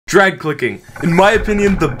Drag clicking, in my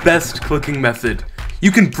opinion, the best clicking method.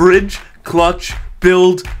 You can bridge, clutch,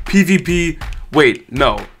 build, PvP. Wait,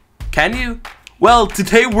 no. Can you? Well,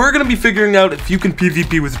 today we're gonna be figuring out if you can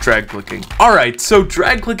PvP with drag clicking. Alright, so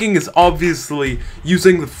drag clicking is obviously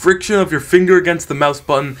using the friction of your finger against the mouse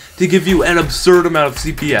button to give you an absurd amount of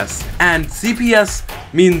CPS. And CPS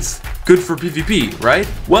means good for PvP, right?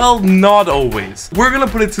 Well, not always. We're gonna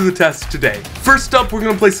put it to the test today. First up, we're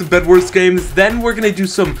gonna play some Bedwars games, then we're gonna do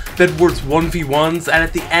some Bedwars 1v1s, and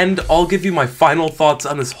at the end, I'll give you my final thoughts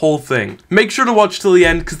on this whole thing. Make sure to watch till the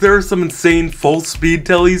end, because there are some insane full speed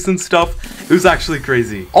tellies and stuff. It was actually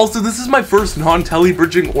crazy. Also, this is my first non-telly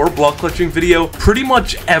bridging or block clutching video pretty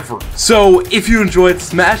much ever. So, if you enjoyed,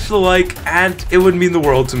 smash the like, and it would mean the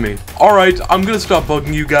world to me. Alright, I'm gonna stop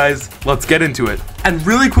bugging you guys. Let's get into it. And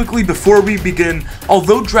really quickly before we begin,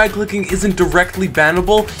 although drag clicking isn't directly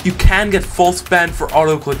bannable, you can get false banned for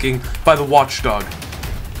auto clicking by the watchdog.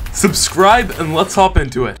 Subscribe and let's hop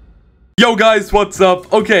into it. Yo guys, what's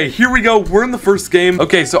up? Okay, here we go, we're in the first game.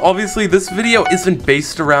 Okay, so obviously this video isn't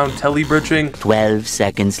based around telly bridging. 12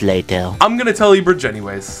 seconds later. I'm gonna telly bridge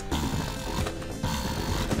anyways.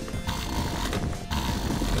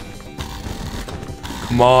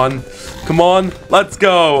 Come on, let's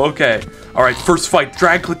go. Okay. Alright, first fight,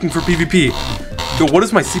 drag clicking for PvP. Yo, what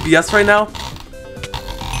is my CPS right now?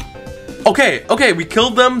 Okay, we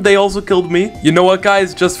killed them, they also killed me. You know what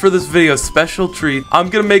guys, just for this video, special treat, I'm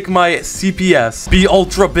gonna make my CPS be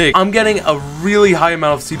ultra big. I'm getting a really high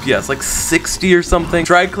amount of CPS, like 60 or something.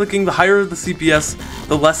 Drag clicking, the higher the CPS,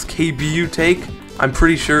 the less KB you take, I'm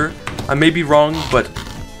pretty sure. I may be wrong, but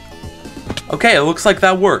okay, it looks like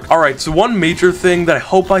that worked. Alright, so one major thing that I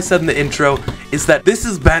hope I said in the intro is that this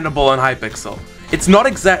is bannable on Hypixel. It's not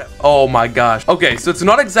oh my gosh. Okay, so it's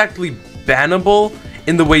not exactly bannable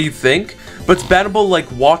in the way you think, but it's bannable like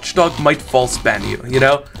Watchdog might false ban you, you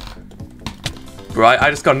know? Bro, I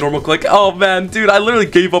just got a normal click. Oh man, dude, I literally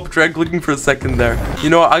gave up drag clicking for a second there. You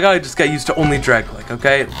know what, I gotta just get used to only drag click,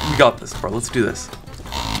 okay? We got this, bro, let's do this.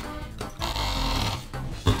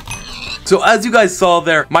 So as you guys saw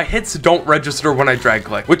there, my hits don't register when I drag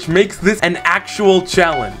click, which makes this an actual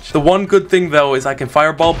challenge. The one good thing though is I can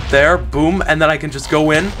fireball there, boom, and then I can just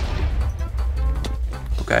go in.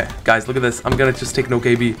 Okay, guys, look at this. I'm gonna just take no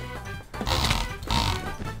KB.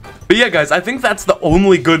 But yeah, guys, I think that's the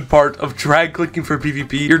only good part of drag clicking for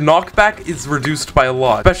PvP. Your knockback is reduced by a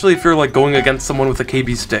lot, especially if you're like going against someone with a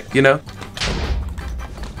KB stick, you know?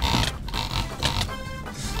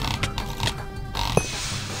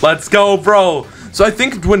 Let's go, bro. So I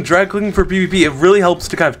think when drag clicking for PvP, it really helps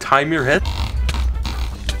to kind of time your hit.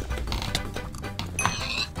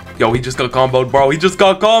 Yo, he just got comboed, bro. He just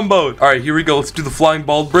got comboed. All right, here we go. Let's do the flying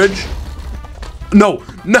bald bridge. No.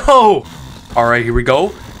 All right, here we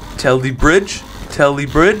go. Telly bridge, telly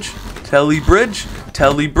bridge, telly bridge,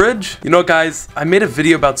 telly bridge. You know what, guys? I made a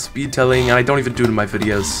video about speed telling, and I don't even do it in my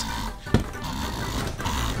videos.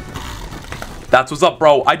 That's what's up,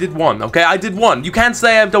 bro. I did one, okay? I did one. You can't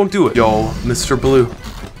say I don't do it. Yo, Mr. Blue,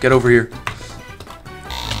 get over here.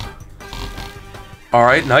 All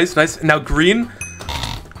right, nice. Now green.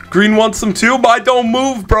 Green wants some too, but I don't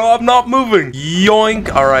move, bro. I'm not moving.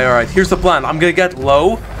 Yoink. All right. Here's the plan. I'm gonna get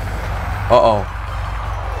low. Uh-oh.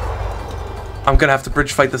 I'm gonna have to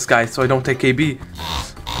bridge fight this guy so I don't take KB.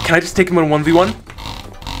 Can I just take him in a 1v1?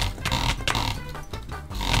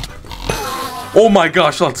 Oh my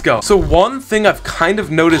gosh, let's go. So one thing I've kind of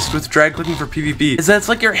noticed with drag clicking for PvP is that it's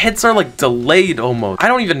like your hits are like delayed almost. I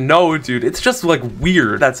don't even know, dude. It's just like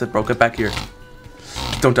weird. That's it, bro. Get back here.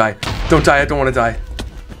 Don't die. Don't die. I don't want to die.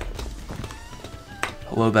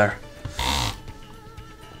 Hello there.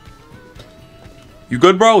 You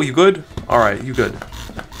good, bro? You good? Alright, you good.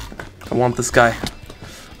 I want this guy.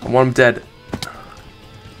 I want him dead.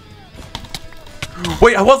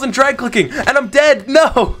 Wait, I wasn't drag clicking and I'm dead.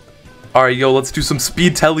 No! Alright, yo, let's do some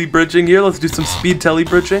speed telly bridging here. Let's do some speed telly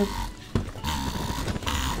bridging.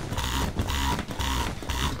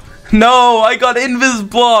 No, I got invis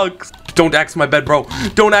blocks. Don't axe my bed, bro.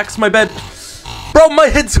 Don't axe my bed. Bro, my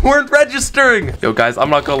hits weren't registering. Yo, guys, I'm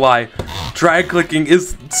not gonna lie. Drag clicking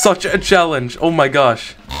is such a challenge. Oh my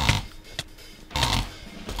gosh.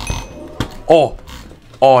 Oh,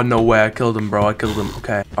 no way. I killed him, bro. I killed him.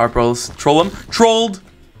 Okay. Alright, bro, let's troll him. Trolled.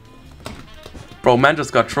 Bro, man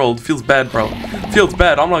just got trolled. Feels bad, bro. Feels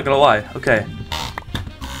bad. I'm not gonna lie. Okay.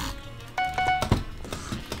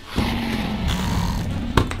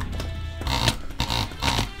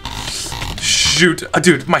 Shoot.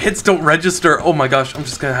 Dude, my hits don't register. Oh my gosh. I'm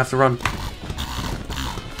just gonna have to run.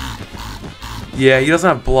 Yeah, he doesn't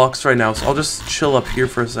have blocks right now, so I'll just chill up here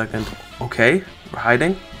for a second. Okay. We're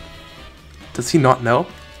hiding. Does he not know?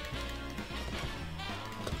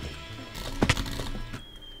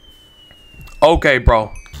 Okay,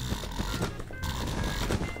 bro.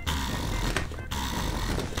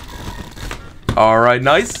 Alright,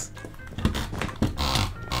 nice.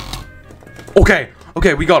 Okay,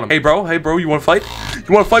 we got him. Hey, bro, you wanna fight?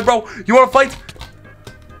 You wanna fight, bro? You wanna fight?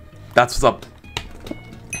 That's what's up.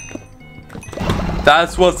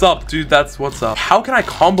 That's what's up, dude. That's what's up. How can I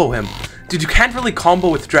combo him? Dude, you can't really combo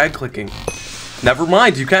with drag clicking. Never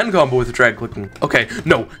mind, you can combo with drag clicking. Okay,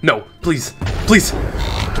 no, please.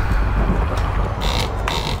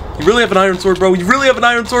 You really have an iron sword, bro? You really have an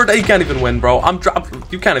iron sword? You can't even win, bro.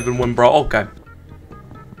 You can't even win, bro. Okay.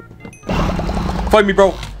 Fight me,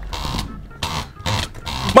 bro.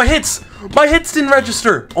 My hits didn't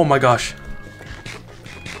register. Oh my gosh.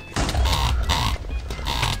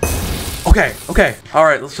 Okay.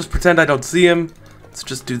 Alright, let's just pretend I don't see him. Let's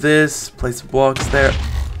just do this. Place some blocks there.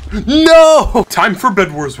 No! Time for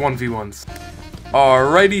Bedwars 1v1s.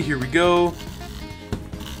 Alrighty, here we go.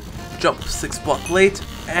 Jump 6 block late.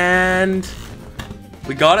 And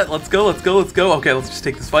we got it. Let's go. Okay, let's just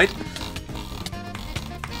take this fight.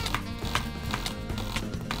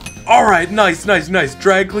 Alright, nice.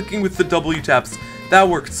 Drag clicking with the W taps. That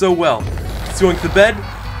worked so well. Let's yoink the bed.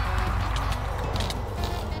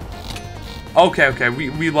 Okay,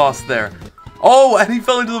 we lost there. Oh, and he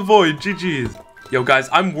fell into the void. GG's. Yo, guys,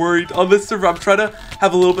 I'm worried on this server. I'm trying to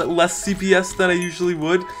have a little bit less CPS than I usually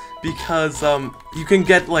would because, you can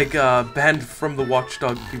get, like, banned from the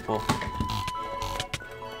watchdog people.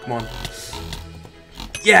 Come on.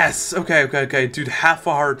 Yes! Okay. Dude, half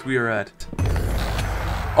a heart we are at.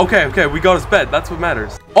 Okay, we got his bed. That's what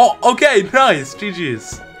matters. Oh, okay, nice.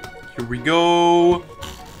 GG's. Here we go.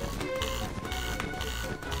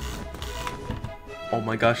 Oh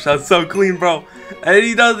my gosh, that's so clean, bro. And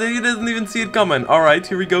he doesn't even see it coming. Alright,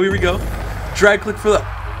 here we go. Drag click for the...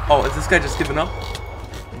 Oh, is this guy just giving up?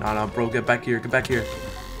 No, bro, get back here.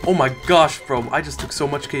 Oh my gosh, bro, I just took so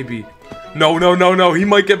much KB. No, he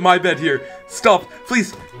might get my bed here. Stop,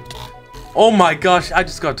 please. Oh my gosh, I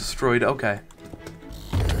just got destroyed. Okay.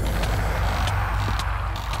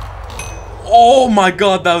 Oh my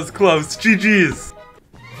god, that was close. GG's.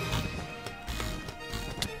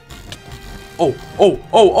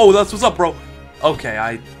 Oh, that's what's up, bro. Okay,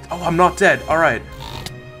 I'm not dead. Alright.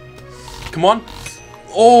 Come on.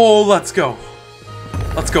 Oh, let's go.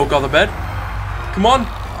 Got the bed. Come on.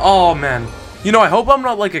 Oh, man. You know, I hope I'm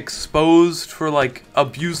not, like, exposed for, like,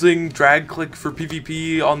 abusing drag click for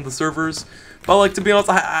PvP on the servers. But, like, to be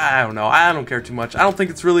honest, I don't know. I don't care too much. I don't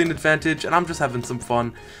think it's really an advantage, and I'm just having some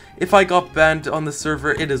fun. If I got banned on the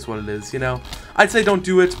server, it is what it is, you know? I'd say don't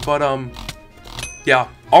do it, but, yeah.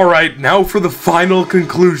 Alright, now for the final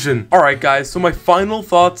conclusion. Alright, guys, so my final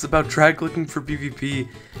thoughts about drag clicking for PvP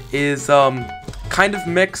is, kind of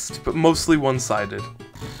mixed, but mostly one-sided.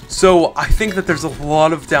 So, I think that there's a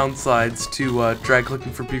lot of downsides to, drag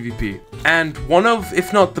clicking for PvP. And one of,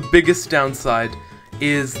 if not the biggest downside,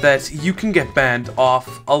 is that you can get banned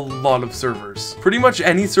off a lot of servers. Pretty much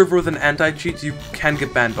any server with an anti-cheat, you can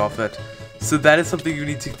get banned off it. So that is something you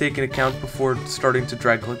need to take into account before starting to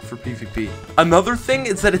drag click for PvP. Another thing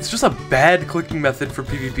is that it's just a bad clicking method for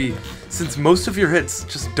PvP, since most of your hits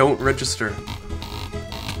just don't register.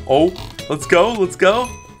 Oh, let's go. Let's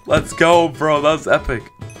go, bro, that was epic.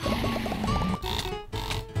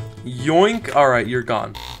 Yoink. Alright, you're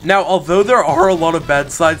gone. Now, although there are a lot of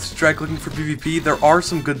bad sides to drag clicking for PvP, there are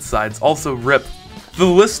some good sides. Also, RIP. The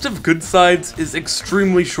list of good sides is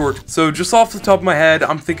extremely short, so just off the top of my head,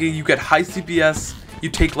 I'm thinking you get high CPS, you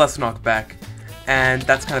take less knockback, and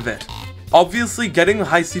that's kind of it. Obviously, getting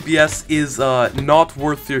high CPS is not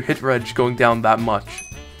worth your hit reg going down that much.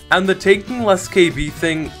 And the taking less KB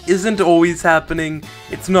thing isn't always happening,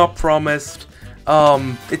 it's not promised,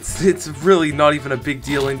 it's really not even a big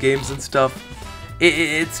deal in games and stuff.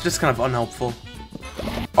 It's just kind of unhelpful.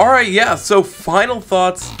 Alright, yeah, so final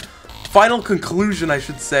thoughts. Final conclusion, I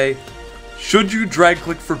should say. Should you drag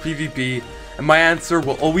click for PvP? And my answer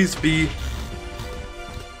will always be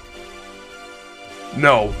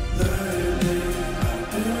no.